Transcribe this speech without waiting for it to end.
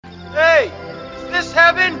this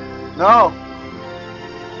heaven? No.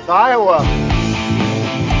 It's Iowa.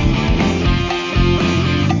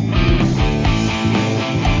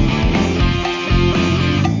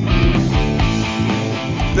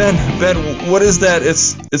 Ben, what is that?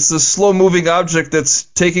 It's the slow-moving object that's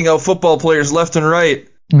taking out football players left and right.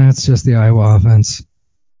 That's just the Iowa offense.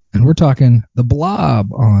 And we're talking The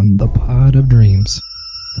Blob on the Pod of Dreams.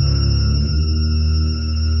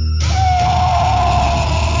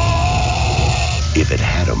 If it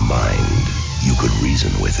had a mind, you could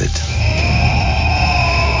reason with it.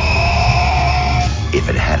 If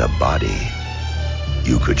it had a body,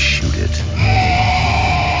 you could shoot it.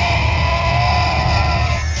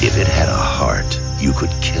 If it had a heart, you could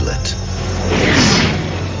kill it.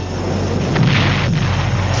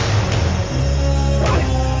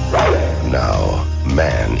 Now,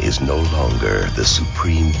 man is no longer the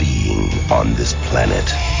supreme being on this planet.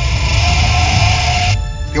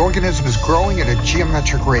 The organism is growing at a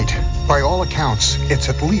geometric rate. By all accounts, it's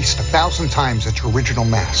at least 1,000 times its original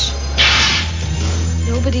mass.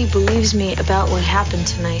 Nobody believes me about what happened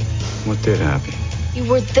tonight. What did happen? You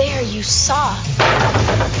were there, you saw.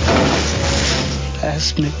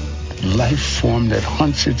 Plasmic life form that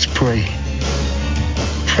hunts its prey.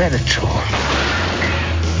 Predator.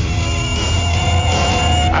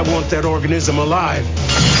 I want that organism alive.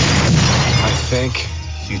 I think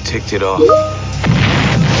you ticked it off.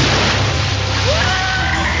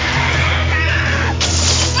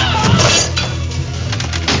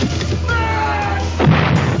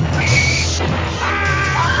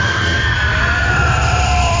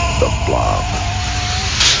 The Blob.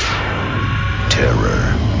 Terror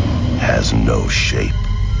has no shape.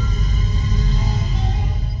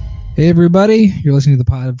 Hey everybody, you're listening to the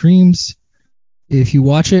Pod of Dreams. If you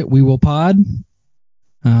watch it, we will pod.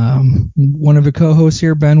 One of the co-hosts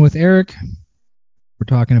here, Ben with Eric. We're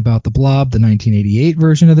talking about The Blob, the 1988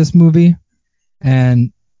 version of this movie.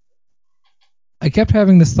 And I kept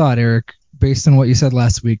having this thought, Eric, based on what you said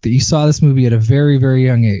last week, that you saw this movie at a very, very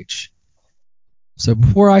young age. So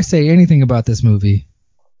before I say anything about this movie,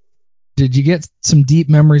 did you get some deep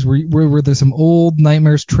memories? Were there some old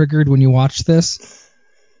nightmares triggered when you watched this?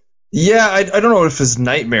 Yeah, I don't know if it's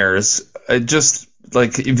nightmares. Just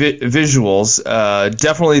like visuals.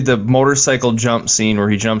 Definitely the motorcycle jump scene where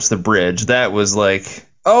he jumps the bridge. That was like,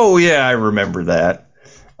 oh yeah, I remember that.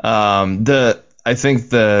 I think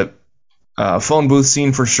the phone booth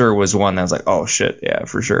scene for sure was one that was like, oh shit, yeah,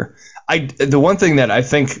 for sure. The one thing that I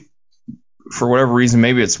think, for whatever reason,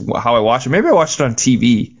 maybe it's how I watched it. Maybe I watched it on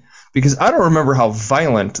TV because I don't remember how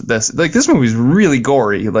violent this movie is. Really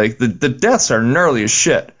gory. Like the deaths are gnarly as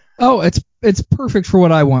shit. Oh, it's perfect for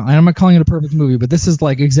what I want. I'm not calling it a perfect movie, but this is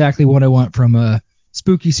like exactly what I want from a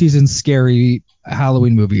spooky season, scary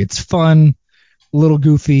Halloween movie. It's fun, a little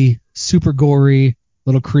goofy, super gory, a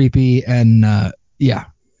little creepy, and yeah,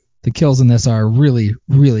 the kills in this are really,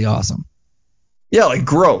 really awesome. Yeah, like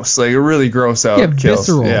gross, like really gross out. Yeah, kills.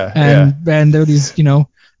 visceral, Yeah, and they're these,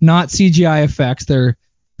 not CGI effects. They're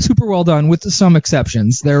super well done, with some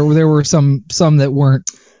exceptions. There were some that weren't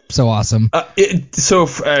so awesome.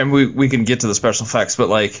 We can get to the special effects, but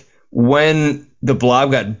like when the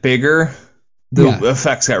blob got bigger, the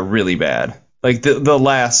effects got really bad. Like the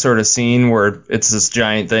last sort of scene where it's this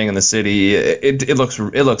giant thing in the city, it looks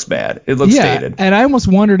bad. It looks dated. And I almost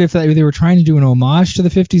wondered if they were trying to do an homage to the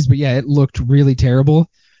 50s, but yeah, it looked really terrible.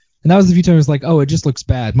 And that was the few times I was like, oh, it just looks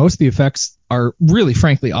bad. Most of the effects are really,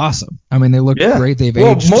 frankly, awesome. I mean, they look great. They've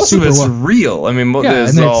aged most super of it's well. real. I mean,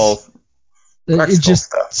 it's all. It's just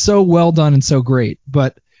stuff. So well done and so great.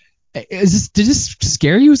 But did this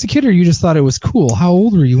scare you as a kid, or you just thought it was cool? How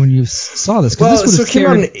old were you when you saw this? It came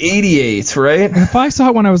out in '88, right? And if I saw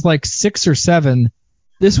it when I was like 6 or 7,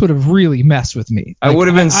 this would have really messed with me. I would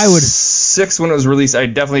have been 6 when it was released. I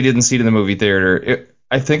definitely didn't see it in the movie theater.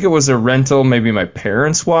 I think it was a rental. Maybe my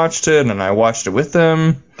parents watched it, and I watched it with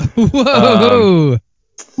them. Whoa!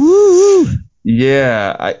 Woo!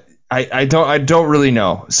 Yeah, I don't really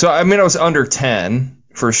know. So I mean, I was under 10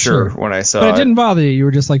 for sure when I saw it. But it didn't bother you. You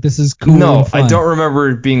were just like, this is cool. No, and fun. I don't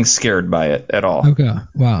remember being scared by it at all. Okay.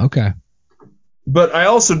 Wow. Okay. But I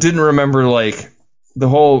also didn't remember like the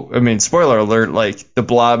whole. I mean, spoiler alert! Like the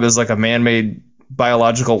blob is like a man-made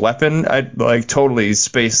biological weapon. I like totally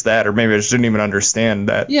spaced that, or maybe I just didn't even understand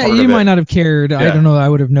that. Yeah, you might not have cared. Yeah. I don't know. I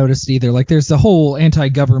would have noticed either. Like, there's the whole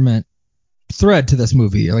anti-government thread to this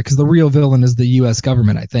movie, like, because the real villain is the U.S.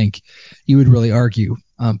 government. I think you would really argue,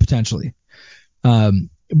 potentially.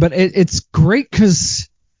 But it's great because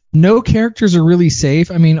no characters are really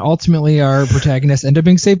safe. I mean, ultimately our protagonists end up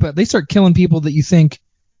being safe, but they start killing people that you think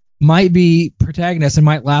might be protagonists and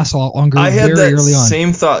might last a lot longer. I had very that early on.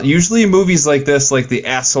 same thought. Usually in movies like this, like the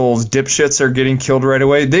assholes, dipshits are getting killed right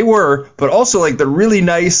away. They were, but also like the really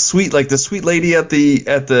nice, sweet, like the sweet lady at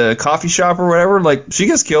the coffee shop or whatever. Like she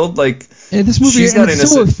gets killed. Like and this movie she's not is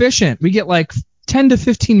innocent. so efficient. We get like 10 to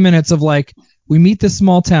 15 minutes of like we meet this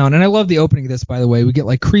small town, and I love the opening of this. By the way, we get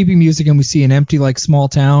like creepy music and we see an empty like small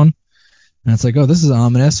town. And it's like, oh, this is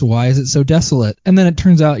ominous. Why is it so desolate? And then it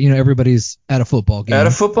turns out, everybody's at a football game. At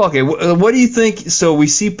a football game. What do you think? So we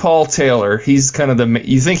see Paul Taylor. He's kind of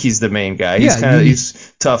you think he's the main guy. He's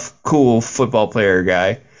he's tough, cool football player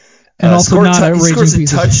guy. And also not a he raging scores a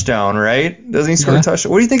piece of touchdown, right? Doesn't he score a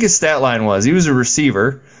touchdown? What do you think his stat line was? He was a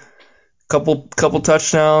receiver. Couple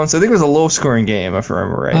touchdowns. I think it was a low-scoring game, if I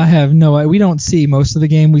remember right. I have no idea. We don't see most of the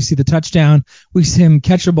game. We see the touchdown. We see him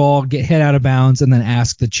catch a ball, get hit out of bounds, and then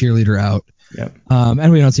ask the cheerleader out. Yep.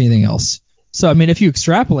 And we don't see anything else. So, I mean, if you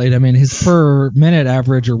extrapolate, I mean, his per-minute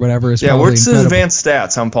average or whatever is probably what's his incredible. advanced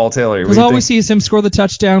stats on Paul Taylor? Because all we see is him score the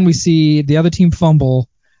touchdown. We see the other team fumble,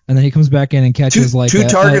 and then he comes back in and catches two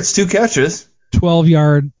targets, 2 catches.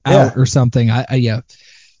 12-yard out or something.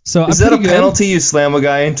 So is that a penalty? You slam a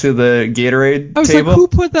guy into the Gatorade I was table? Like, who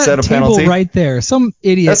put that table penalty? right there? Some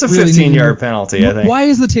idiot. That's a 15-yard penalty, I think. Why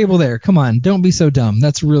is the table there? Come on, don't be so dumb.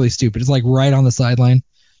 That's really stupid. It's like right on the sideline.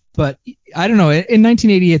 But I don't know. In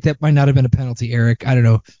 1988, that might not have been a penalty, Eric. I don't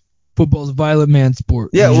know. Football's a violent man sport.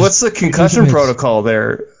 Yeah, what's the concussion protocol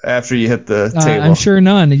there after you hit the table? I'm sure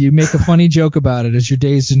none. You make a funny joke about it as you're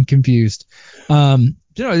dazed and confused.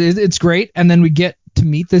 It's great. And then we get to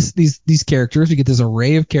meet these characters. We get this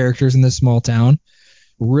array of characters in this small town.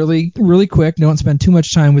 Really, really quick. Don't spend too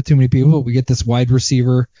much time with too many people. But we get this wide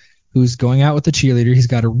receiver who's going out with the cheerleader. He's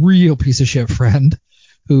got a real piece of shit friend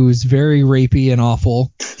who's very rapey and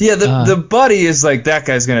awful. Yeah, the buddy is like, that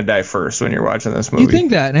guy's gonna die first when you're watching this movie. You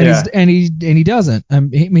think that, and he doesn't. I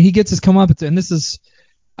mean, he gets his comeuppance, and this is.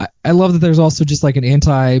 I love that there's also just like an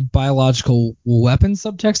anti-biological weapon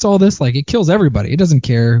subtext to all this. Like, it kills everybody. It doesn't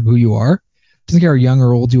care who you are. It doesn't care how young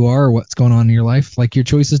or old you are or what's going on in your life. Like, your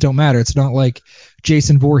choices don't matter. It's not like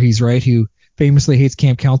Jason Voorhees, right, who famously hates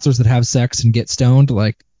camp counselors that have sex and get stoned.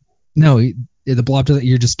 Like, no, the blob doesn't.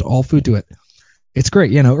 You're just all food to it. It's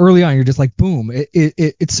great. Early on, you're just like, boom.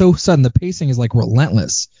 It's so sudden. The pacing is like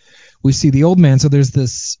relentless. We see the old man. So there's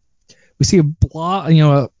this. We see a blob,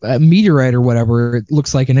 a meteorite or whatever it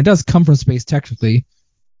looks like, and it does come from space technically,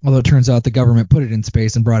 although it turns out the government put it in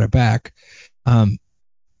space and brought it back.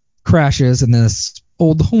 Crashes, and this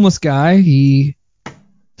old homeless guy, he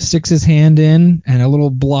sticks his hand in, and a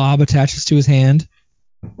little blob attaches to his hand.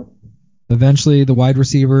 Eventually, the wide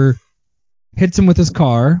receiver hits him with his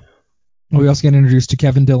car. We also get introduced to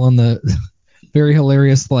Kevin Dillon, the very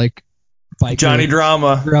hilarious biker, Johnny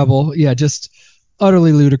Drama rebel. Yeah, just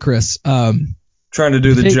utterly ludicrous. Trying to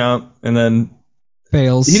do the jump and then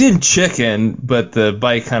fails. He didn't chicken, but the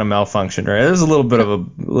bike kind of malfunctioned. Right, there's a little bit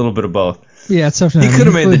of both. Yeah, it's tough. He could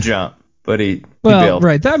have made the jump, but he bailed.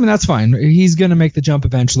 Right. That's fine. He's gonna make the jump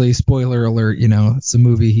eventually. Spoiler alert. It's a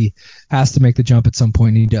movie. He has to make the jump at some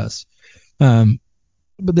point, and he does.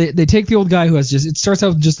 But they take the old guy who has it starts out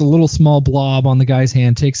with just a little small blob on the guy's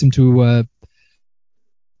hand, takes him to a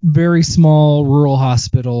very small rural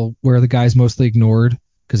hospital where the guy's mostly ignored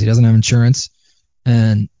because he doesn't have insurance.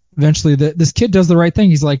 And eventually this kid does the right thing.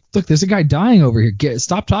 He's like, look, there's a guy dying over here.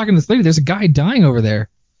 Stop talking to this lady. There's a guy dying over there.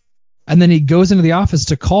 And then he goes into the office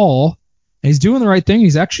to call, and he's doing the right thing.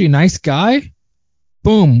 He's actually a nice guy.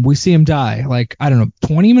 Boom, we see him die. Like, I don't know,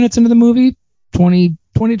 20 minutes into the movie,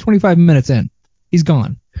 25 minutes in. He's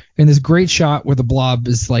gone. And this great shot where the blob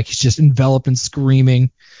is like, he's just enveloped and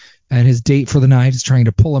screaming, and his date for the night is trying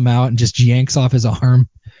to pull him out and just yanks off his arm.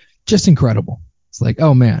 Just incredible. It's like,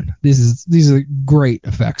 oh man, these are great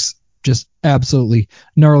effects. Just absolutely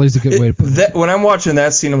gnarly is a good way to put it. When I'm watching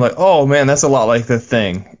that scene, I'm like, oh man, that's a lot like The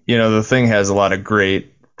Thing. The Thing has a lot of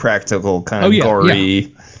great practical kind of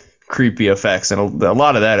gory, creepy effects, and a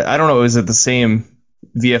lot of that. I don't know, is it the same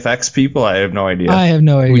VFX people? I have no idea. I have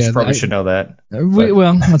no idea. We probably should know that.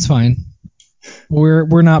 Well, that's fine.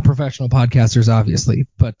 We're not professional podcasters, obviously,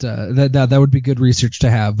 but that would be good research to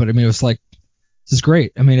have. But I mean, it was like, this is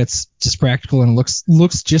great. I mean, it's just practical and it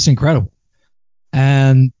looks just incredible.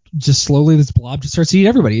 And just slowly, this blob just starts to eat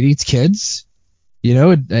everybody. It eats kids.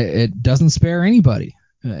 It doesn't spare anybody.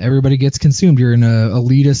 Everybody gets consumed. You're an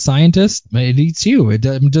elitist scientist. It eats you. It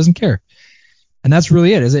doesn't care. And that's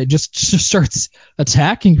really it. Is it just starts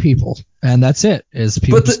attacking people, and that's it.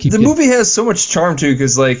 But the movie has so much charm too,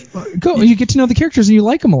 because you get to know the characters and you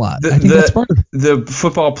like them a lot. I think that's part of it. The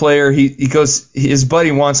football player, he goes. His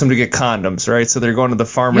buddy wants him to get condoms, right? So they're going to the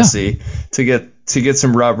pharmacy to get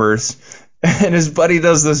some rubbers, And his buddy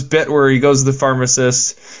does this bit where he goes to the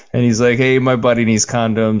pharmacist and he's like, hey, my buddy needs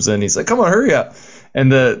condoms. And he's like, come on, hurry up.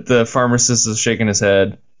 And the pharmacist is shaking his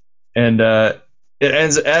head. And it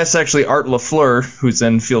ends. That's actually Art LaFleur, who's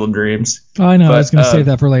in Field of Dreams. Oh, I know. I was going to save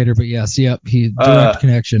that for later, but yes, yep. He direct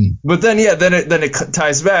connection. But then, then it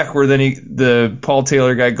ties back where then the Paul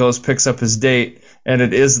Taylor guy goes, picks up his date, and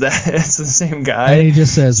it's the same guy. And he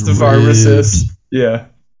just says, the pharmacist. Yeah.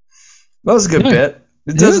 That was a good bit.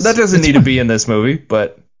 That doesn't need to be in this movie,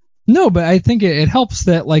 but no, but I think it helps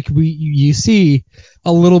that like you see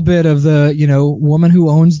a little bit of the woman who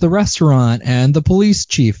owns the restaurant and the police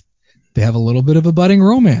chief. They have a little bit of a budding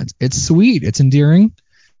romance. It's sweet. It's endearing.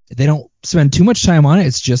 They don't spend too much time on it.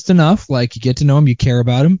 It's just enough. Like you get to know him, you care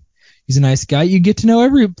about him. He's a nice guy. You get to know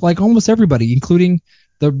almost everybody, including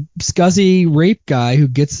the scuzzy rape guy who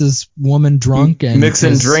gets this woman drunk and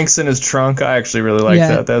mixing drinks in his trunk. I actually really like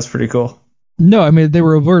that. That's pretty cool. No, I mean they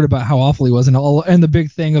were overt about how awful he was, and the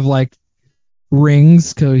big thing of like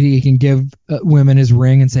rings, because he can give women his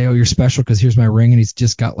ring and say, "Oh, you're special because here's my ring," and he's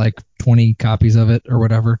just got like 20 copies of it or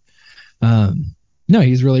whatever. No,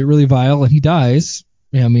 he's really, really vile, and he dies.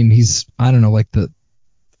 Yeah, I mean he's like the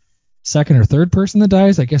second or third person that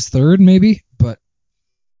dies. I guess third maybe, but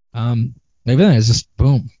maybe then it's just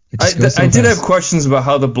boom. I did have questions about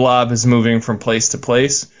how the blob is moving from place to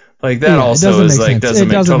place. Like that also is like doesn't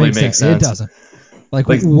totally make sense. It doesn't. Like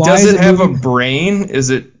why does it have moving? A brain?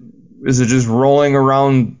 Is it just rolling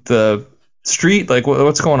around the street? Like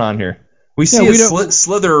what's going on here? We see it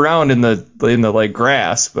slither around in the like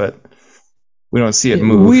grass, but we don't see it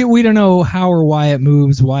move. We don't know how or why it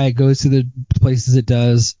moves, why it goes to the places it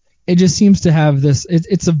does. It just seems to have this.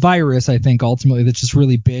 It's a virus, I think, ultimately that's just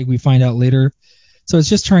really big. We find out later. So it's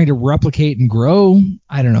just trying to replicate and grow.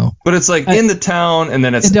 I don't know. But it's like in the town, and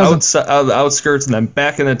then it's outside the outskirts, and then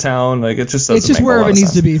back in the town. Like it just doesn't. It's just make wherever a lot it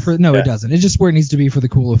needs of to be for. No, it doesn't. It's just where it needs to be for the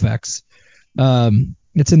cool effects.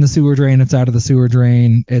 It's in the sewer drain. It's out of the sewer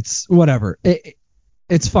drain. It's whatever.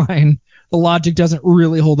 It's fine. The logic doesn't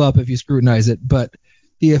really hold up if you scrutinize it, but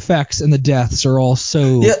the effects and the deaths are all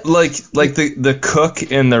so. Yeah, like the cook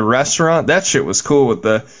in the restaurant. That shit was cool.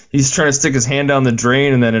 He's trying to stick his hand down the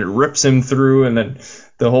drain, and then it rips him through, and then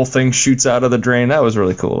the whole thing shoots out of the drain. That was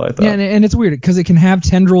really cool, I thought. Yeah, and it's weird because it can have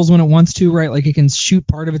tendrils when it wants to, right? Like it can shoot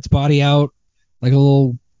part of its body out, like a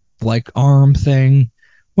little like arm thing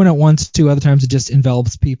when it wants to. Other times it just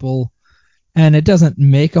envelops people, and it doesn't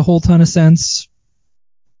make a whole ton of sense.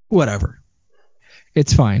 Whatever.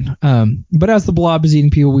 It's fine. But as the blob is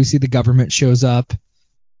eating people, we see the government shows up,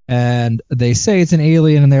 and they say it's an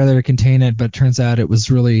alien and they're there to contain it, but it turns out it was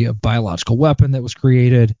really a biological weapon that was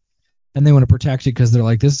created, and they want to protect it because they're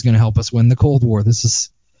like, this is going to help us win the Cold War. This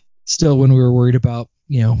is still when we were worried about,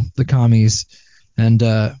 the commies, and,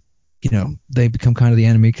 they become kind of the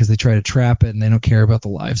enemy because they try to trap it and they don't care about the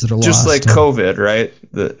lives that are lost. Just like COVID, right?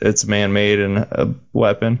 It's man-made and a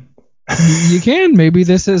weapon. You can. Maybe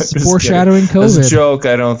this is foreshadowing kidding. COVID. That's a joke.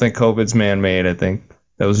 I don't think COVID's man-made. I think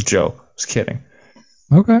that was a joke. I was kidding.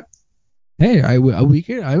 Okay. Hey,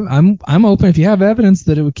 I'm open. If you have evidence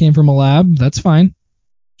that it came from a lab, that's fine.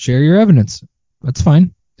 Share your evidence. That's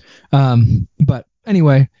fine. But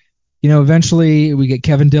anyway, eventually we get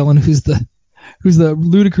Kevin Dillon, who's the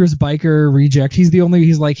ludicrous biker reject.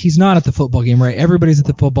 He's not at the football game, right? Everybody's at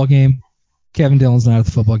the football game. Kevin Dillon's not at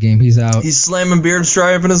the football game. He's out. He's slamming beers,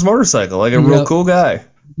 driving his motorcycle like a real cool guy.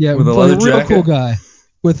 Yeah, with a leather jacket. Real cool guy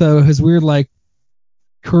with his weird like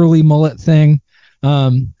curly mullet thing.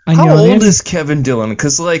 How old is Kevin Dillon?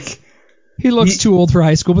 Because he looks too old for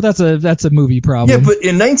high school, but that's a movie problem. Yeah, but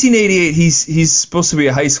in 1988 he's supposed to be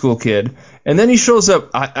a high school kid, and then he shows up.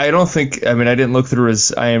 I don't think. I mean, I didn't look through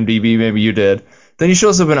his IMDb. Maybe you did. Then he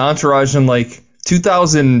shows up in Entourage in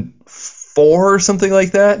 2004 or something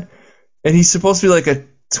like that. And he's supposed to be like a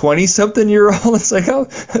 20-something-year-old. It's like, how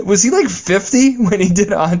was he 50 when he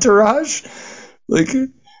did Entourage? I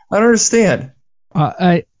don't understand.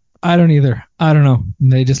 I don't either. I don't know.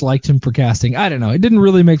 They just liked him for casting. I don't know. It didn't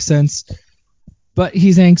really make sense. But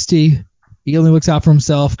he's angsty. He only looks out for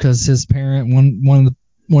himself because his parent, one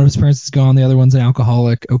of his parents is gone. The other one's an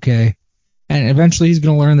alcoholic. Okay. And eventually he's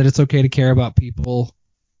going to learn that it's okay to care about people.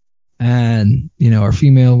 And, our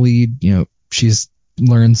female lead, she's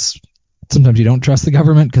learns. Sometimes you don't trust the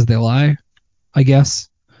government because they lie, I guess.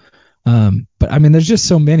 But I mean, there's just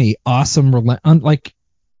so many awesome, like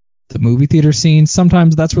the movie theater scene.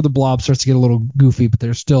 Sometimes that's where the blob starts to get a little goofy, but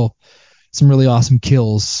there's still some really awesome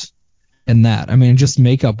kills in that. I mean, just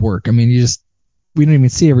makeup work. I mean, we don't even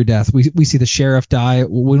see every death. We see the sheriff die.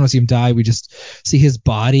 We don't see him die. We just see his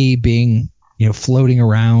body being, floating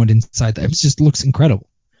around inside. It just looks incredible.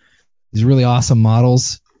 These really awesome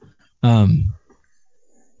models. And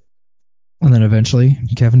then eventually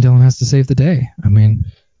Kevin Dillon has to save the day. I mean,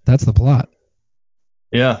 that's the plot.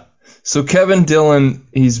 Yeah. So Kevin Dillon,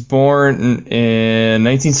 he's born in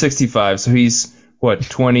 1965. So he's, what,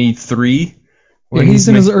 23? Yeah, he's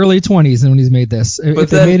in his early 20s when he's made this. If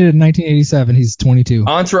they made it in 1987, he's 22.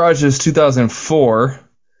 Entourage is 2004.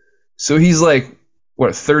 So he's like,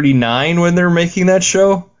 what, 39 when they're making that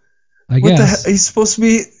show? I guess. He's supposed to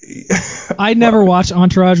be... I never watched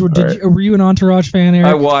Entourage. Were you an Entourage fan, Eric?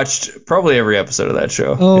 I watched probably every episode of that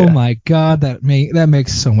show. Oh my God, that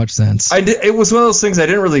makes so much sense. It was one of those things I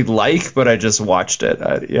didn't really like, but I just watched it.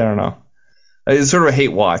 I don't know. It's sort of a hate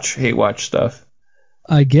watch stuff.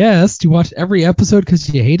 I guess. You watched every episode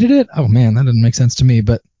because you hated it? Oh man, that doesn't make sense to me,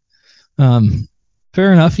 but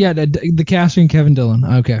fair enough. Yeah, the casting Kevin Dillon.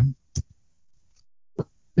 Okay.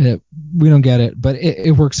 We don't get it, but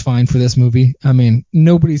it works fine for this movie. I mean,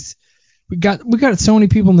 we got so many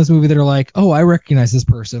people in this movie that are like, oh, I recognize this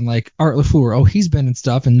person, like Art LaFleur. Oh, he's been in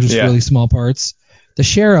stuff in just really small parts. The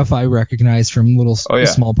sheriff I recognize from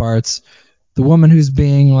small parts. The woman who's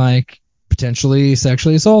being like potentially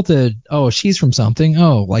sexually assaulted. Oh, she's from something.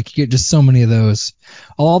 Oh, like you get just so many of those.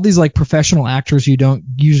 All these like professional actors you don't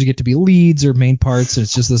usually get to be leads or main parts.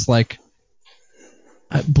 It's just this like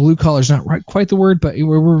blue collar's not quite the word, but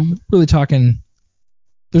we're really talking.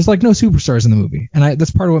 There's like no superstars in the movie, and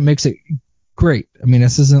that's part of what makes it great. I mean,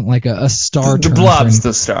 this isn't like a star. The Blob's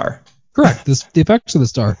the star. Correct. The effects of the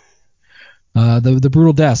star. The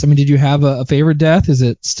brutal deaths. I mean, did you have a favorite death? Is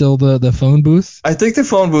it still the phone booth? I think the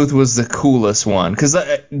phone booth was the coolest one. Because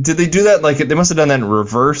did they do that? Like they must have done that in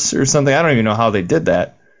reverse or something. I don't even know how they did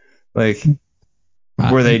that. Like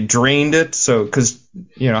where they drained it. So because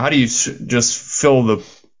how do you just fill the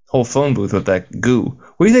whole phone booth with that goo?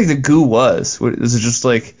 What do you think the goo was? Is it just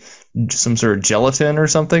like some sort of gelatin or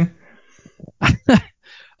something?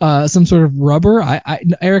 Some sort of rubber.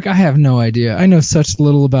 Eric, I have no idea. I know such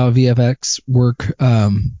little about VFX work.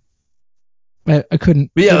 I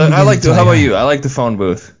couldn't. But yeah, I like the. How about you? I like the phone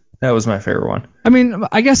booth. That was my favorite one. I mean,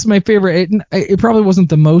 I guess my favorite. It probably wasn't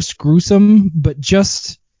the most gruesome, but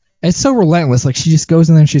just it's so relentless. Like she just goes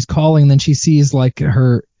in there and she's calling, and then she sees like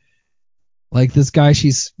this guy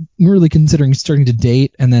she's really considering starting to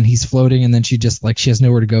date, and then he's floating, and then she has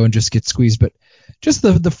nowhere to go and just gets squeezed. But just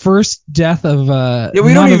the first death of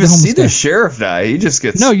we don't even see the sheriff die. He just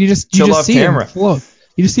gets you just see camera. him float.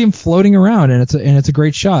 You just see him floating around, and it's a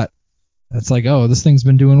great shot. It's like, oh, this thing's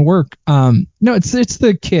been doing work. No, it's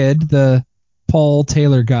the kid, the Paul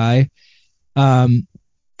Taylor guy.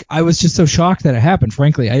 I was just so shocked that it happened.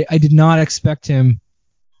 Frankly, I did not expect him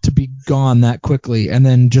to be gone that quickly, and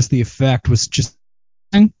then just the effect was just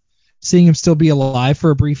seeing him still be alive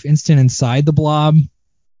for a brief instant inside the blob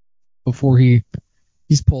before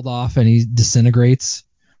he's pulled off and he disintegrates.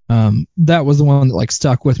 That was the one that like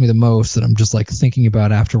stuck with me the most, that I'm just like thinking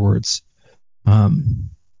about afterwards,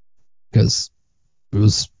 because it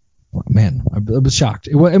was, man, I was shocked.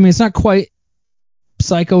 It's not quite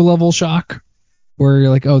Psycho level shock where you're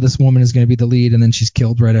like, oh, this woman is going to be the lead and then she's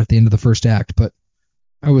killed right at the end of the first act, but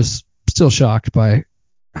I was still shocked by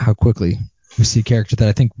how quickly we see a character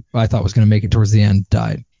that I thought was going to make it towards the end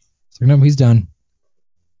died. So no, he's done.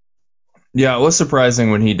 Yeah, it was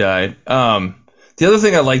surprising when he died. The other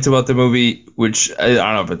thing I liked about the movie, which I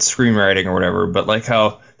don't know if it's screenwriting or whatever, but like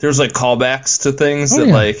how there's like callbacks to things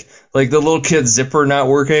like the little kid's zipper not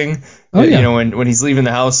working. When he's leaving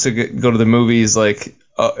the house to go to the movies, like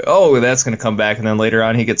oh, that's going to come back, and then later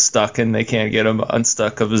on he gets stuck and they can't get him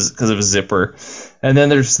unstuck because of his zipper. And then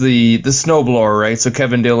there's the snowblower, right? So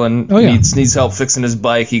Kevin Dillon needs help fixing his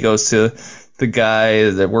bike. He goes to the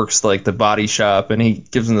guy that works like the body shop, and he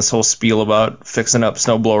gives him this whole spiel about fixing up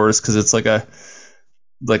snowblowers because it's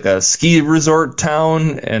like a ski resort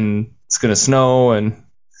town and it's going to snow, and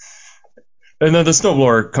then the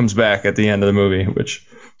snowblower comes back at the end of the movie, which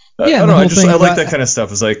I don't know. I like that kind of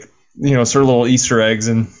stuff. It's like, sort of little Easter eggs.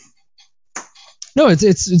 And no,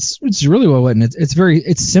 it's really well written.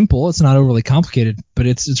 It's simple. It's not overly complicated, but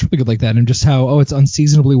it's really good like that. And just how it's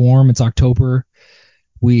unseasonably warm. It's October.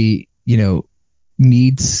 We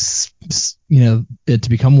need it to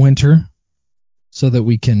become winter so that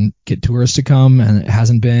we can get tourists to come, and it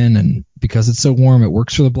hasn't been. And because it's so warm, it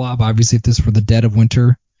works for the blob. Obviously, if this were the dead of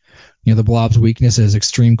winter, the blob's weakness is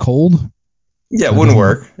extreme cold. Yeah, it wouldn't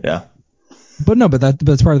work. Yeah. But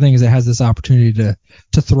that's part of the thing is it has this opportunity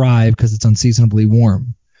to thrive because it's unseasonably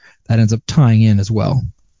warm. That ends up tying in as well.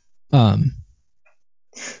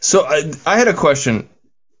 So I had a question.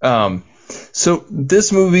 So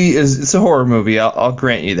this movie it's a horror movie. I'll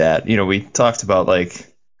grant you that. We talked about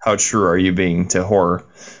like how true are you being to horror,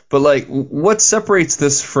 But like, what separates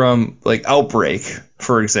this from like Outbreak,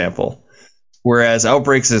 for example? Whereas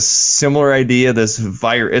Outbreak's a similar idea. This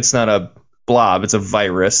virus, it's not a blob, it's a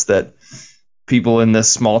virus that people in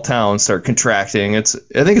this small town start contracting. I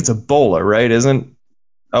think it's Ebola, right? Isn't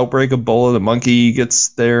Outbreak Ebola? The monkey gets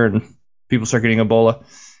there and people start getting Ebola.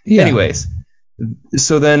 Yeah. Anyways,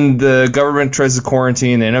 so then the government tries to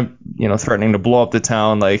quarantine. They end up, threatening to blow up the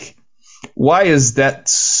town. Like, why is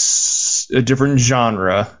that a different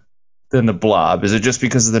genre than the Blob? Is it just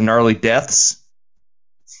because of the gnarly deaths?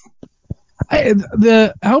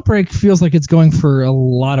 The Outbreak feels like it's going for a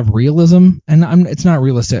lot of realism, and it's not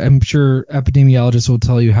realistic. I'm sure epidemiologists will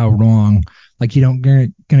tell you how wrong. Like, you don't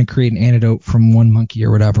going to create an antidote from one monkey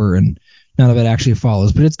or whatever, and none of it actually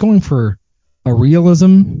follows. But it's going for a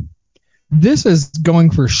realism. This is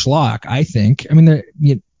going for schlock, I think. I mean,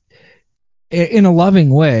 in a loving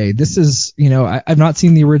way. This is, I've not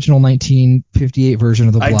seen the original 1958 version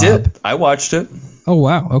of the Blob. I did. I watched it. Oh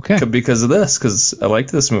wow. Okay. Because of this, because I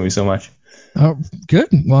liked this movie so much. Oh, good.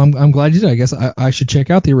 Well, I'm glad you did. I guess I should check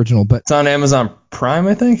out the original. But it's on Amazon Prime,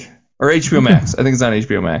 I think, or HBO Max. I think it's on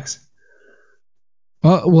HBO Max.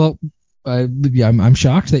 I'm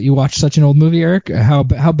shocked that you watched such an old movie, Eric. How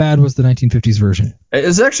bad was the 1950s version?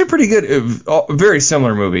 It's actually pretty good. Very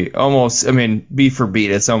similar movie. Almost, beat for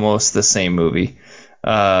beat, it's almost the same movie.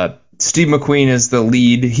 Steve McQueen is the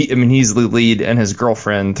lead. He's the lead and his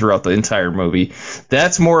girlfriend throughout the entire movie.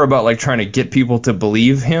 That's more about like trying to get people to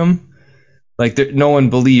believe him. Like, no one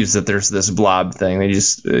believes that there's this blob thing. They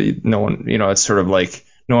just, no one, it's sort of like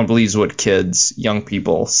no one believes what young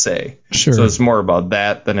people say. Sure. So it's more about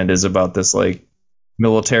that than it is about this, like,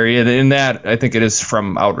 military. And in that, I think it is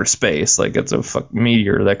from outer space. Like, it's a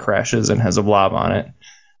meteor that crashes and has a blob on it.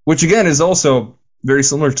 Which, again, is also very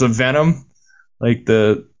similar to Venom, like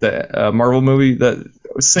the Marvel movie. That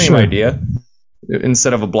same idea.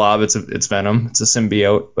 Instead of a blob, it's Venom. It's a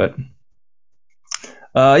symbiote, but...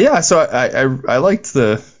 so I liked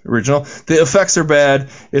the original. The effects are bad.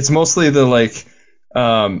 It's mostly the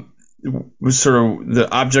sort of the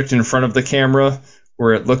object in front of the camera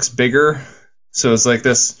where it looks bigger. So it's like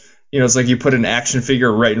this, it's like you put an action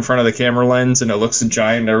figure right in front of the camera lens and it looks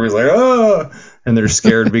giant and everybody's like, oh, and they're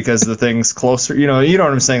scared because the thing's closer. You know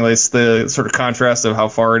what I'm saying? Like, it's the sort of contrast of how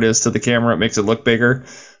far it is to the camera. It makes it look bigger.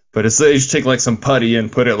 But they just take like some putty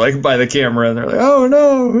and put it like by the camera, and they're like, "Oh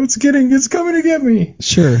no, it's coming to get me."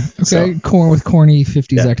 Sure. Okay. With corny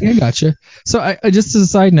 50s acting. I gotcha. So I just as a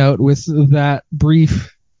side note, with that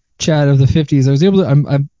brief chat of the 50s, I was able to.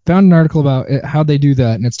 I found an article about how they do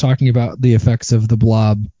that, and it's talking about the effects of the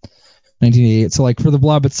Blob, 1988. So like for the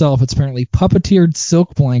Blob itself, it's apparently puppeteered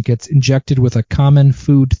silk blankets injected with a common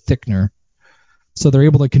food thickener, so they're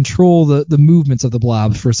able to control the movements of the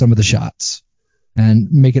Blob for some of the shots.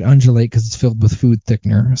 And make it undulate because it's filled with food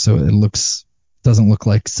thickener, so it doesn't look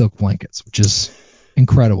like silk blankets, which is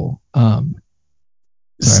incredible.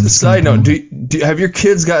 Side note: have your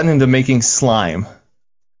kids gotten into making slime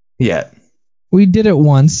yet? We did it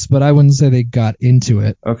once, but I wouldn't say they got into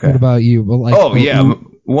it. Okay. What about you?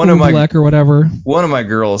 One of my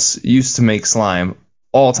girls used to make slime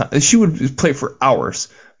all the time. She would play for hours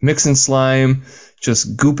mixing slime,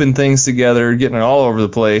 just gooping things together, getting it all over the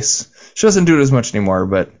place. She doesn't do it as much anymore,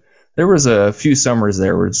 but there was a few summers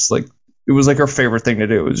there where it's like it was like her favorite thing to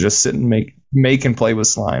do. It was just sit and make and play with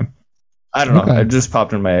slime. I don't know. It just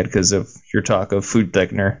popped in my head because of your talk of food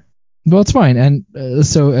thickener. Well, it's fine. And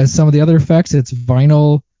so as some of the other effects, it's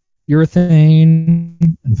vinyl,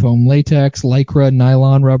 urethane, and foam latex, lycra,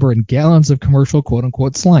 nylon rubber, and gallons of commercial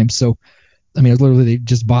quote-unquote slime. So, literally they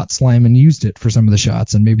just bought slime and used it for some of the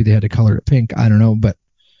shots, and maybe they had to color it pink. I don't know, but...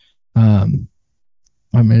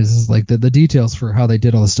 this is like the details for how they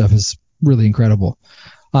did all this stuff is really incredible.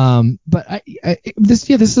 But this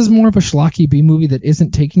is more of a schlocky B movie that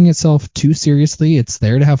isn't taking itself too seriously. It's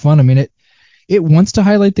there to have fun. It wants to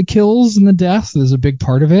highlight the kills and the deaths. There's a big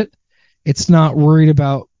part of it. It's not worried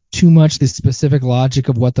about too much the specific logic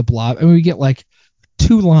of what the Blob. We get like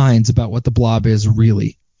 2 lines about what the Blob is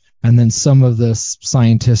really, and then some of the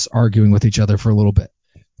scientists arguing with each other for a little bit.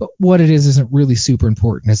 But what it is isn't really super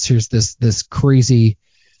important. It's just this crazy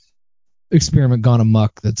experiment gone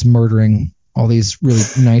amok that's murdering all these really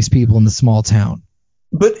nice people in the small town.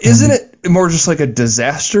 But isn't it more just like a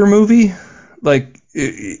disaster movie? Like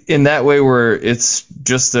in that way where it's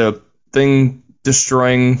just a thing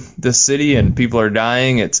destroying the city and people are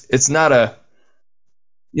dying. It's not a,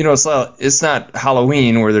 it's not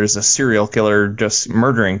Halloween where there's a serial killer just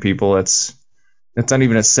murdering people. It's not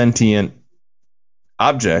even a sentient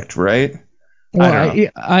object, right?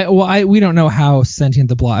 Well, we don't know how sentient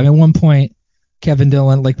the Blob. At one point, Kevin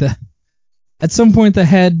Dillon, like the at some point the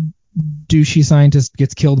head douchey scientist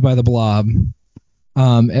gets killed by the blob.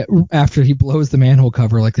 After he blows the manhole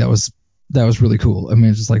cover, like that was really cool. I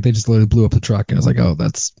mean, it's just like they just literally blew up the truck, and I was like, oh,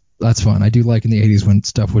 that's fun. I do like in the 80s when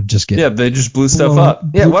stuff would just get they just blew stuff up.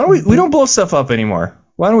 Yeah, why don't we don't blow stuff up anymore?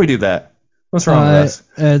 Why don't we do that? What's wrong with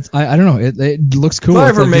us? I don't know. It looks cool. If I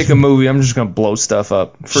ever make a movie, I'm just gonna blow stuff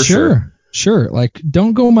up for sure. Sure. Like,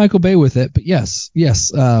 don't go Michael Bay with it, but yes.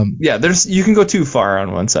 You can go too far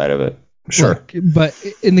on one side of it. Sure. But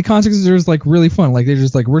in the context, there's like really fun. Like they're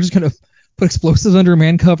just like, we're just gonna put explosives under a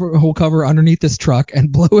manhole cover underneath this truck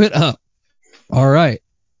and blow it up. All right.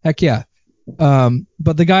 Heck yeah.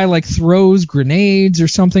 But the guy like throws grenades or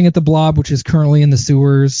something at the blob, which is currently in the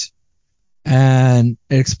sewers, and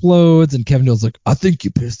it explodes. And Kevin Dillon's like, I think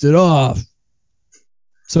you pissed it off.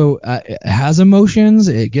 So it has emotions.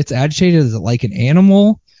 It gets agitated. Is it like an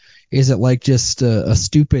animal? Is it like just a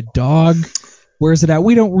stupid dog? Where's it at?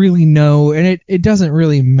 We don't really know, and it doesn't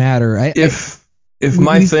really matter. If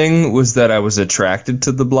my thing was that I was attracted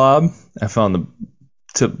to the blob, I found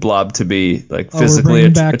the blob to be like physically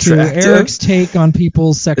attractive. To Eric's take on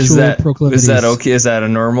people's sexual proclivities. Is that okay? Is that a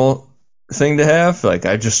normal thing to have? Like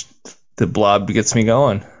the blob gets me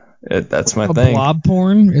going. That's my thing. Blob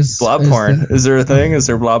porn is porn. Is there a thing? Is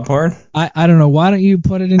there blob porn? I don't know. Why don't you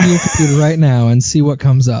put it into your computer right now and see what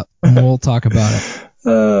comes up, and we'll talk about it.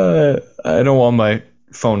 I don't want my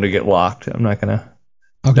phone to get locked. I'm not gonna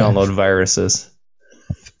download viruses.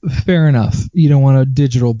 Fair enough. You don't want a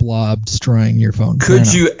digital blob destroying your phone.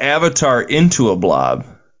 Could you avatar into a blob?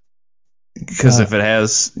 Because if it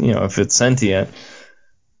has, if it's sentient,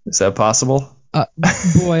 is that possible?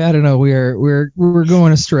 Boy, I don't know. We're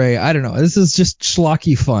going astray. I don't know. This is just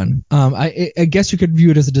schlocky fun. I guess you could view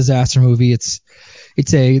it as a disaster movie. It's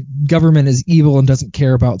a government is evil and doesn't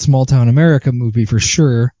care about small town America movie for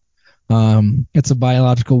sure. It's a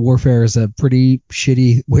biological warfare is a pretty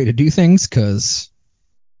shitty way to do things because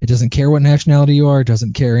it doesn't care what nationality you are. It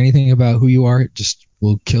doesn't care anything about who you are. It just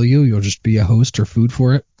will kill you. You'll just be a host or food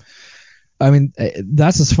for it. I mean,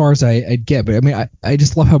 that's as far as I'd get. But I mean, I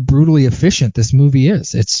just love how brutally efficient this movie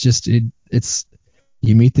is. It's just it's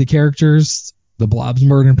you meet the characters, the blob's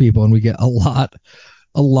murdering people, and we get a lot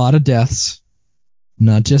of deaths.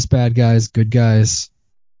 Not just bad guys, good guys,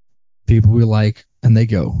 people we like, and they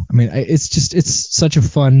go. I mean, it's such a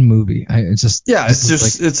fun movie.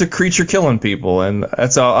 It's a creature killing people, and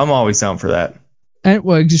that's all. I'm always down for that. And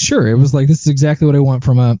well, sure, it was like this is exactly what I want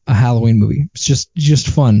from a Halloween movie. It's just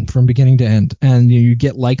fun from beginning to end, and you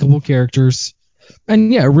get likable characters,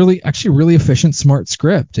 and yeah, really efficient, smart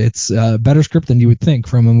script. It's a better script than you would think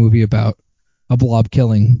from a movie about a blob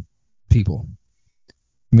killing people.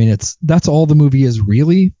 I mean, that's all the movie is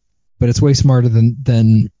really, but it's way smarter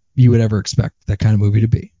than you would ever expect that kind of movie to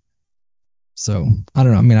be. So I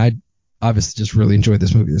don't know. I mean, I obviously just really enjoyed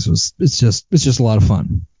this movie. It's just a lot of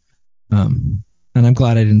fun. And I'm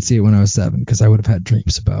glad I didn't see it when I was 7 because I would have had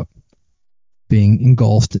dreams about being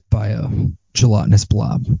engulfed by a gelatinous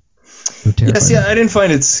blob. Yes, yeah, I didn't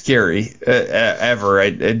find it scary ever. I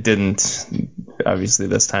didn't, obviously,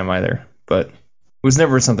 this time either. But it was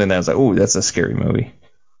never something that I was like, oh, that's a scary movie.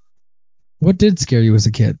 What did scare you as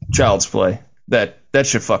a kid? Child's Play. That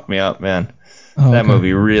shit fucked me up, man. Oh, that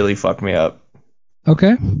movie really fucked me up.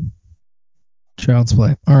 Okay. Child's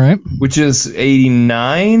Play. All right. Which is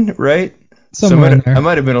 89, right? Somewhere in there. I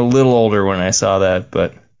might have been a little older when I saw that,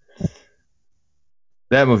 but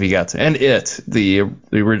that movie got to. And the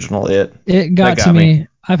original It. It got to me.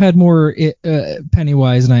 I've had more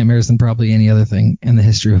Pennywise nightmares than probably any other thing in the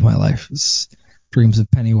history of my life. It's dreams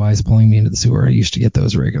of Pennywise pulling me into the sewer. I used to get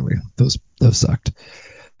those regularly. Those sucked.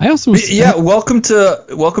 I also welcome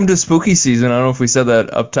to spooky season. I don't know if we said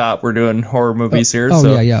that up top. We're doing horror movies here.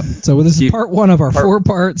 Oh, yeah. So this is part 1 of our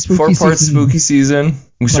 4-part spooky season. 4-part spooky season.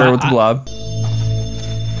 We started with the blob.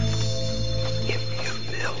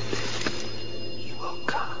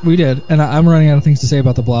 We did, and I'm running out of things to say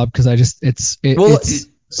about the blob because it's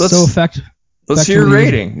so effective. Let's hear your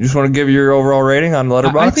rating. You just want to give your overall rating on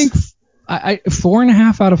Letterboxd? I think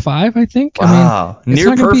 4.5 out of 5. I think. Wow,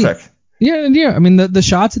 near perfect. Yeah. I mean, the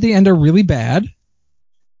shots at the end are really bad.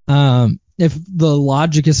 If the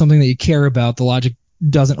logic is something that you care about, the logic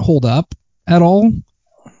doesn't hold up at all.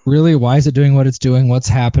 Really, why is it doing what it's doing? What's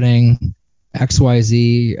happening?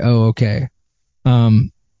 XYZ. Oh, okay.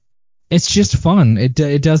 It's just fun. It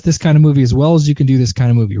does this kind of movie as well as you can do this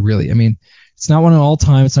kind of movie, really. I mean, it's not one of all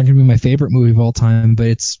time. It's not going to be my favorite movie of all time, but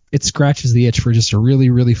it scratches the itch for just a really,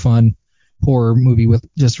 really fun horror movie with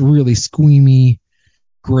just really squeamy,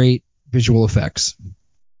 great visual effects.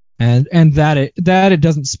 And that it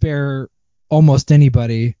doesn't spare almost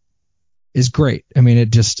anybody is great. I mean,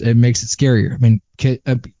 it makes it scarier. I mean,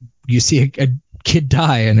 you see a kid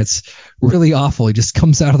die, and it's really awful. He just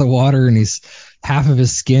comes out of the water, and he's half of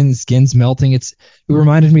his skin's melting. It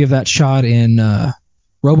reminded me of that shot in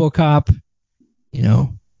RoboCop,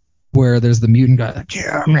 where there's the mutant guy like,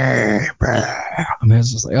 kill me. I mean,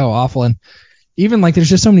 it's just like, oh, awful. And even like there's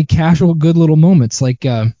just so many casual, good little moments. Like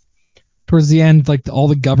towards the end, like all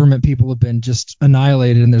the government people have been just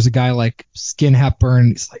annihilated, and there's a guy like Skin Hepburn.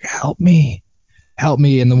 He's like, help me.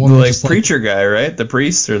 And the woman, like just preacher guy, right? The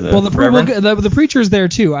priest or the the preacher's there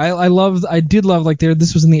too. I did love like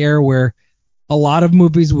this was in the era where a lot of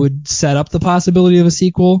movies would set up the possibility of a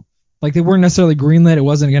sequel. Like they weren't necessarily greenlit. It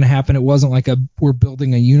wasn't going to happen. It wasn't like we're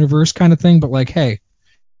building a universe kind of thing. But like, hey,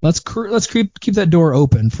 let's keep that door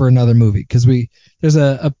open for another movie, because there's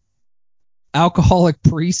a alcoholic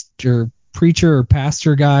priest or preacher or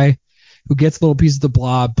pastor guy who gets little pieces of the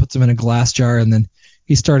blob, puts them in a glass jar, and then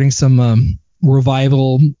he's starting some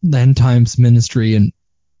revival end times ministry, and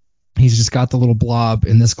he's just got the little blob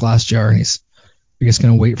in this glass jar, and he's I guess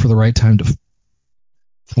going to wait for the right time to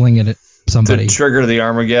fling it at somebody. To trigger the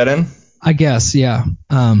Armageddon? I guess, yeah.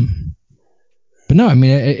 But no, I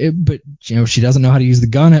mean, but she doesn't know how to use the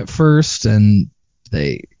gun at first, and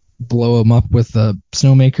they blow him up with a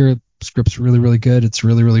snowmaker. The script's really, really good. It's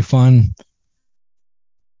really, really fun.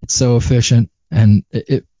 It's so efficient, and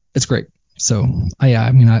it's great. So,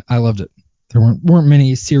 I loved it. There weren't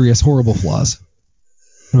many serious, horrible flaws.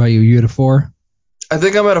 What about you? You at a 4? I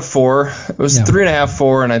think I'm at a 4. It was 3.5,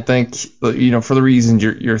 4, and I think for the reasons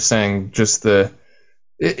you're saying, just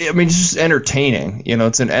it's just entertaining.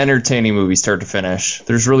 It's an entertaining movie, start to finish.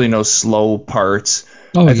 There's really no slow parts.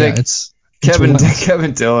 Oh, I think Kevin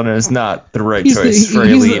Dillon is not the right choice for a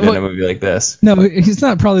lead in a movie like this. No, he's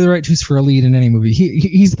not probably the right choice for a lead in any movie.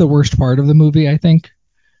 He's the worst part of the movie, I think.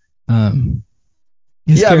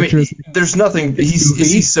 There's nothing.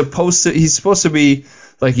 He's supposed to be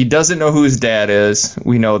like, he doesn't know who his dad is.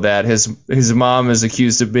 We know that his mom is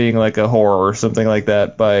accused of being like a whore or something like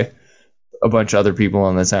that by a bunch of other people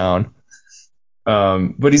in the town.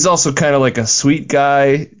 But he's also kind of like a sweet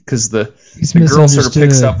guy, because the girl sort of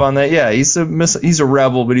picks up on that. Yeah, he's a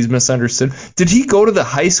rebel, but he's misunderstood. Did he go to the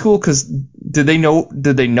high school? Because did they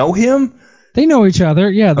know him? They know each other.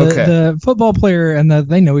 Yeah, the football player and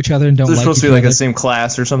they know each other and don't like each other. They're supposed to be like the same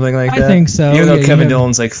class or something like that? I think so. Even though Kevin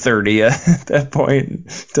Dillon's like 30 at that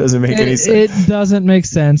point. Doesn't make any sense. It doesn't make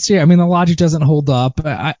sense. Yeah, I mean, the logic doesn't hold up.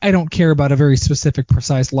 I don't care about a very specific,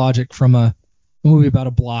 precise logic from a movie about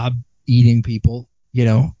a blob eating people.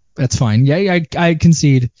 That's fine. Yeah, I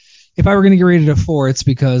concede. If I were going to get rated a 4, it's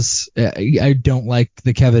because I don't like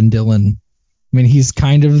the Kevin Dillon. I mean, he's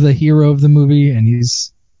kind of the hero of the movie, and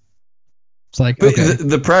it's like, but okay.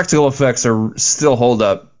 The practical effects still hold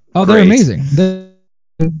up. Oh, great. They're amazing.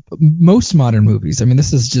 Most modern movies. I mean,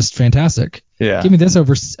 this is just fantastic. Yeah. Give me this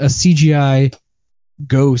over a CGI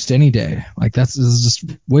ghost any day. Like, this is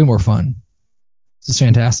just way more fun. This is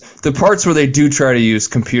fantastic. The parts where they do try to use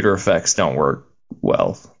computer effects don't work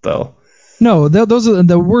well, though. No, those are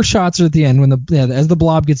the worst shots are at the end when as the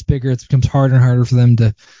blob gets bigger, it becomes harder and harder for them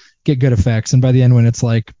to get good effects, and by the end, when it's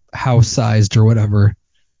like house sized or whatever,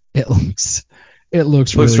 it looks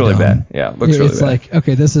really bad. Yeah, looks really bad. It's like,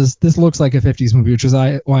 okay, this looks like a 50s movie, which is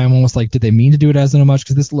why I'm almost like, did they mean to do it as so much?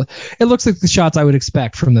 Because it looks like the shots I would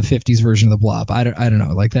expect from the 50s version of the Blob. I don't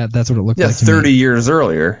know, like that's what it looked like. Yeah, 30 years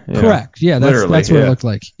earlier. Yeah. Correct. Yeah, that's what it looked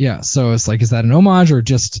like. Yeah, so it's like, is that an homage, or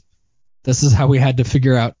just this is how we had to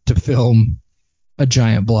figure out to film a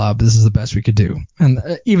giant blob? This is the best we could do,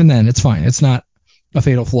 and even then, it's fine. It's not a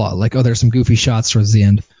fatal flaw. Like, oh, there's some goofy shots towards the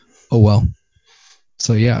end. Oh well.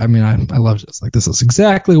 So yeah, I mean, I loved it. It's like, this is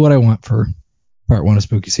exactly what I want for part 1 of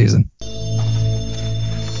Spooky Season.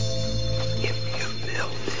 If you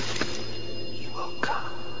build it, he will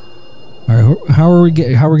come. All right, how are we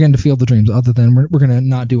getting to Field of Dreams? Other than we're gonna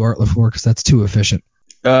not do Art LaFleur because that's too efficient.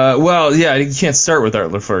 Well, yeah, you can't start with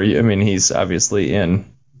Art LaFleur. I mean, he's obviously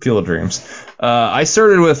in Field of Dreams. I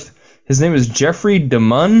started with, his name is Jeffrey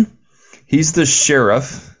DeMunn. He's the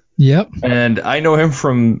sheriff. Yep. And I know him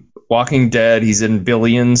from Walking Dead. He's in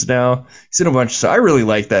Billions now. He's in a bunch. So I really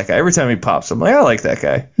like that guy. Every time he pops, I'm like, I like that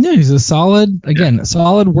guy. Yeah, he's a solid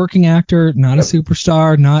working actor, not a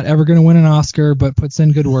superstar, not ever going to win an Oscar, but puts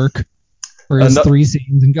in good work for his 3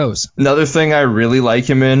 scenes and goes. Another thing I really like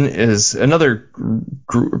him in is another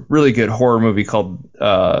really good horror movie called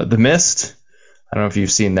The Mist. I don't know if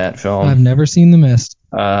you've seen that film. I've never seen The Mist.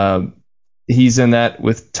 He's in that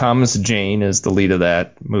with Thomas Jane as the lead of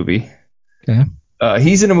that movie. Okay.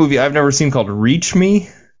 He's in a movie I've never seen called Reach Me.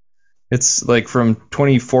 It's like from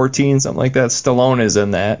 2014, something like that. Stallone is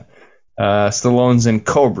in that. Stallone's in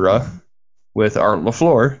Cobra. with Art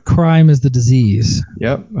LaFleur. Crime is the disease.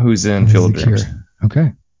 Yep, who's in Field of Dreams.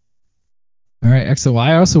 Okay. All right, excellent. Well,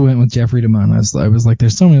 I also went with Jeffrey DeMunn. I was like,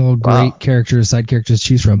 there's so many little great characters, side characters to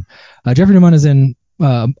choose from. Jeffrey DeMunn is in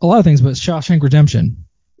a lot of things, but Shawshank Redemption.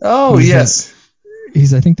 Oh, yes.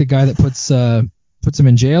 He's, I think, the guy that puts him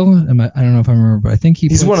in jail. I don't know if I remember, but I think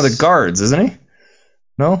he's one of the guards, isn't he?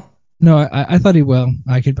 No? No, I thought he. Well,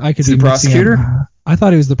 I could. Is he the prosecutor? I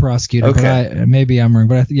thought he was the prosecutor. Okay. But maybe I'm wrong.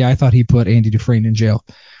 But I thought he put Andy Dufresne in jail.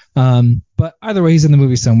 But either way, he's in the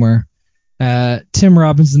movie somewhere. Tim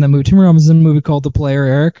Robbins in that movie. Tim Robbins in a movie called The Player.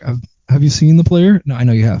 Eric, have you seen The Player? No, I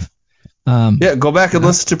know you have. Yeah, go back and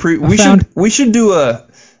listen to we should do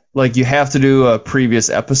you have to do a previous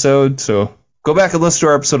episode. So go back and listen to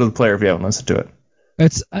our episode of The Player if you haven't listened to it.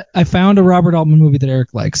 I found a Robert Altman movie that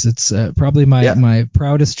Eric likes. It's probably my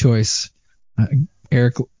proudest choice.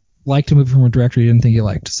 Eric liked a movie from a director he didn't think he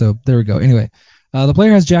liked. So there we go. Anyway, The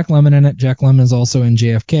Player has Jack Lemmon in it. Jack Lemmon is also in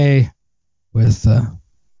JFK with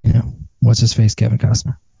what's his face, Kevin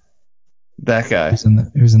Costner. That guy.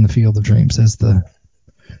 Who's in the Field of Dreams as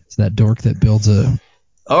that dork that builds a.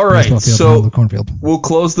 All right, so cornfield. We'll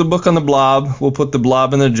close the book on the Blob. We'll put the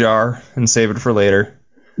Blob in the jar and save it for later.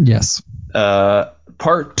 Yes.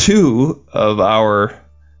 Part 2 of our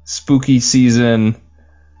spooky season.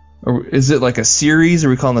 Or is it like a series? Are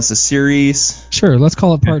we calling this a series? Sure, let's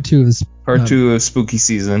call it part 2 of this. Part 2 of spooky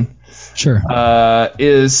season. Sure.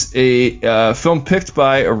 Is a film picked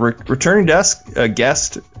by a returning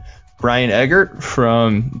guest, Brian Eggert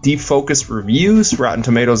from Deep Focus Reviews, Rotten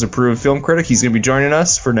Tomatoes approved film critic. He's going to be joining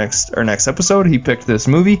us for our next episode. He picked this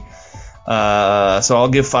movie. So I'll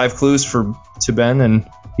give 5 clues to Ben, and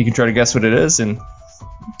he can try to guess what it is, and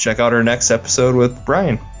check out our next episode with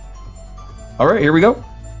Brian. All right, here we go.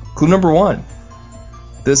 Clue number 1.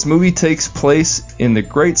 This movie takes place in the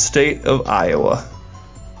great state of Iowa.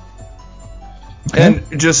 Okay.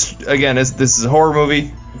 And just, again, this is a horror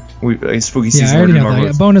movie. Spooky season. Yeah, I already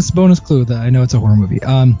have that. Bonus clue that I know it's a horror movie.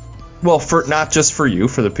 Well, not just for you,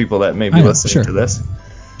 for the people that may be listening to this.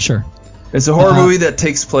 Sure. It's a horror movie that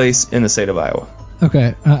takes place in the state of Iowa.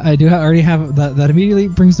 Okay, I do already have that. That immediately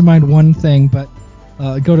brings to mind one thing, but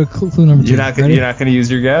go to clue number 2. You're not going to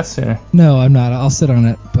use your guess? Yeah. No, I'm not. I'll sit on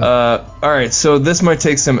it. But. All right, so this might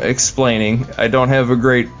take some explaining. I don't have a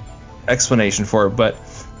great explanation for it, but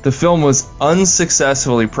the film was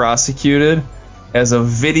unsuccessfully prosecuted as a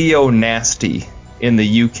video nasty in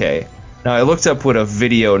the UK. Now, I looked up what a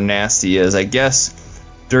video nasty is. I guess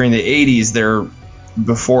during the 80s,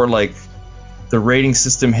 before the rating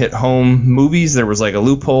system hit home movies, there was like a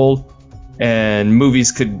loophole, and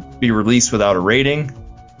movies could be released without a rating,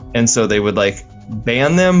 and so they would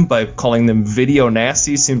ban them by calling them video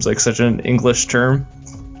nasty. Seems like such an English term.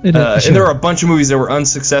 And there are a bunch of movies that were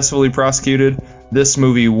unsuccessfully prosecuted. This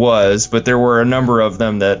movie was, but there were a number of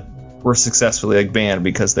them that were successfully banned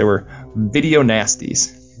because they were video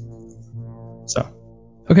nasties. So,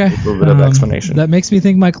 okay, a little bit of explanation. That makes me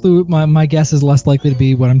think my guess is less likely to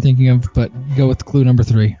be what I'm thinking of, but go with clue number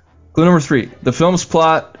 3. Clue number 3. The film's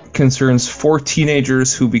plot concerns 4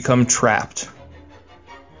 teenagers who become trapped.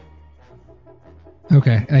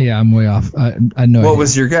 Okay, yeah, I'm way off. I know. What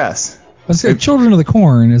was your guess? I was Children of the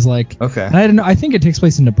Corn is okay. I didn't know. I think it takes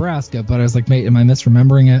place in Nebraska, but I was like, mate, am I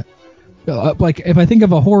misremembering it? If I think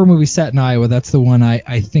of a horror movie set in Iowa, that's the one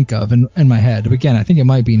I think of in my head. But again, I think it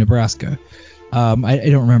might be Nebraska. I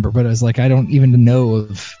don't remember, but I was like, I don't even know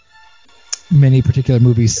of many particular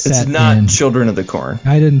movies set in. It's not Children of the Corn.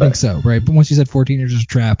 I didn't think so, right? But once you said 4 teenagers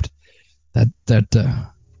trapped, that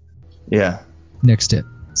yeah, nixed it.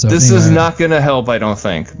 So this is not going to help, I don't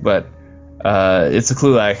think, but it's a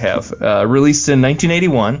clue I have. Released in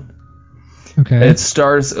 1981. Okay. It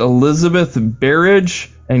stars Elizabeth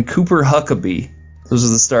Berridge and Cooper Huckabee. Those are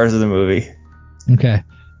the stars of the movie. Okay.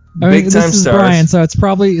 Big time this is stars. Brian, so it's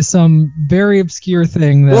probably some very obscure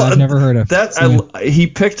thing that I've never heard of. He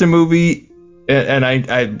picked a movie, and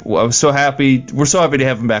I was so happy. We're so happy to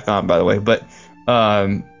have him back on, by the way. But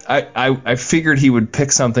I figured he would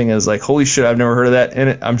pick something as holy shit, I've never heard of that,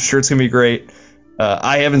 and I'm sure it's gonna be great.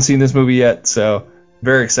 I haven't seen this movie yet, so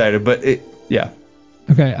very excited. But yeah.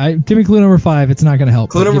 Okay, give me clue number 5. It's not going to help.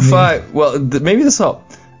 Clue number 5. Well, maybe this will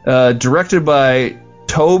help. Directed by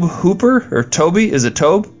Tobe Hooper, or Toby? Is it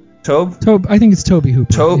Tobe? Tobe. I think it's Toby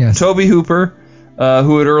Hooper. Yes. Toby Hooper,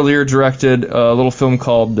 who had earlier directed a little film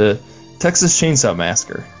called The Texas Chainsaw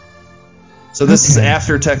Massacre. So this is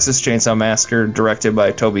after Texas Chainsaw Massacre, directed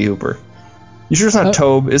by Toby Hooper. You sure it's not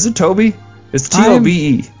Tobe? Is it Toby? It's Tobe.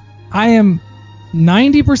 I am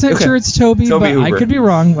 90% sure it's Toby, but Hooper. I could be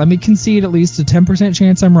wrong. Let me concede at least a 10%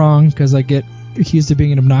 chance I'm wrong, because I get accused of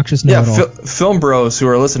being an obnoxious know-it-all. Film bros who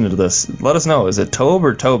are listening to this, let us know. Is it Tobe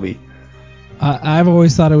or Toby? I've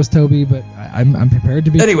always thought it was Toby, but I'm prepared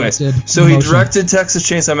to be corrected. So he directed Texas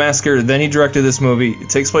Chainsaw Massacre, then he directed this movie. It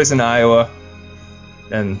takes place in Iowa,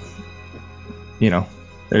 and,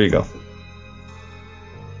 there you go.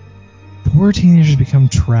 4 teenagers become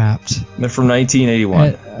trapped. They're from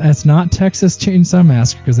 1981. That's not Texas Chainsaw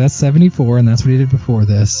Massacre, because that's 74, and that's what he did before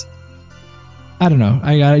this. I don't know.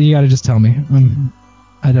 You gotta just tell me.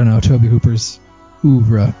 I don't know. Tobe Hooper's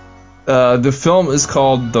oeuvre. The film is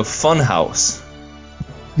called The Funhouse.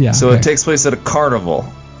 Yeah. So it takes place at a carnival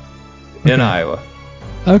in Iowa.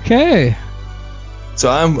 Okay. So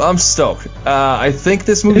I'm stoked. I think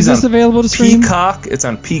this movie's Is this available to stream? Peacock. It's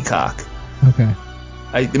on Peacock. Okay.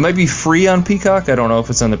 It might be free on Peacock. I don't know if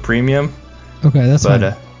it's on the premium. Okay, that's fine.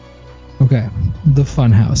 Okay. The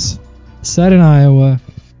Funhouse. Set in Iowa.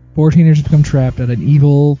 4 teenagers become trapped at an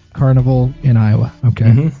evil carnival in Iowa. Okay.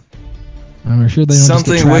 Mm-hmm. I'm sure they don't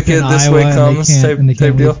Something just get trapped wicked in this Iowa way comes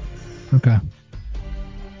type deal. Okay.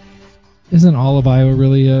 Isn't all of Iowa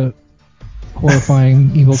really a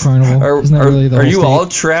horrifying evil carnival? Isn't that really the whole Are you state? all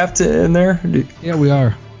trapped in there? Yeah, we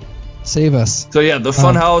are. Save us. So yeah, The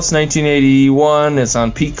Funhouse, 1981. It's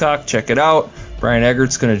on Peacock. Check it out. Brian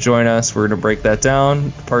Eggert's going to join us. We're going to break that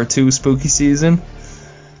down. Part 2, spooky season.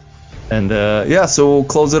 And so we'll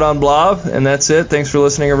close it on Blob, and that's it. Thanks for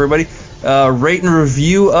listening, everybody. Rate and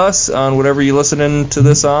review us on whatever you're listening to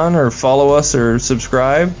this on, or follow us or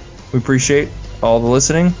subscribe. We appreciate all the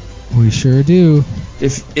listening. We sure do.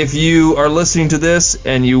 If you are listening to this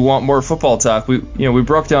and you want more football talk, we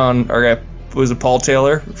broke down our guy. Was it Paul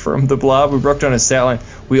Taylor from The Blob? We broke down his stat line.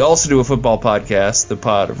 We also do a football podcast, The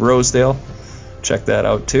Pod of Rosedale. Check that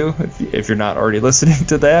out too, if you're not already listening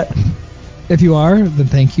to that. If you are, then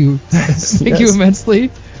thank you. Thank you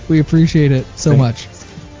immensely. We appreciate it so much.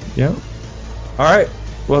 Yeah. All right.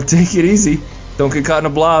 Well, take it easy. Don't get caught in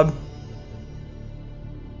a blob.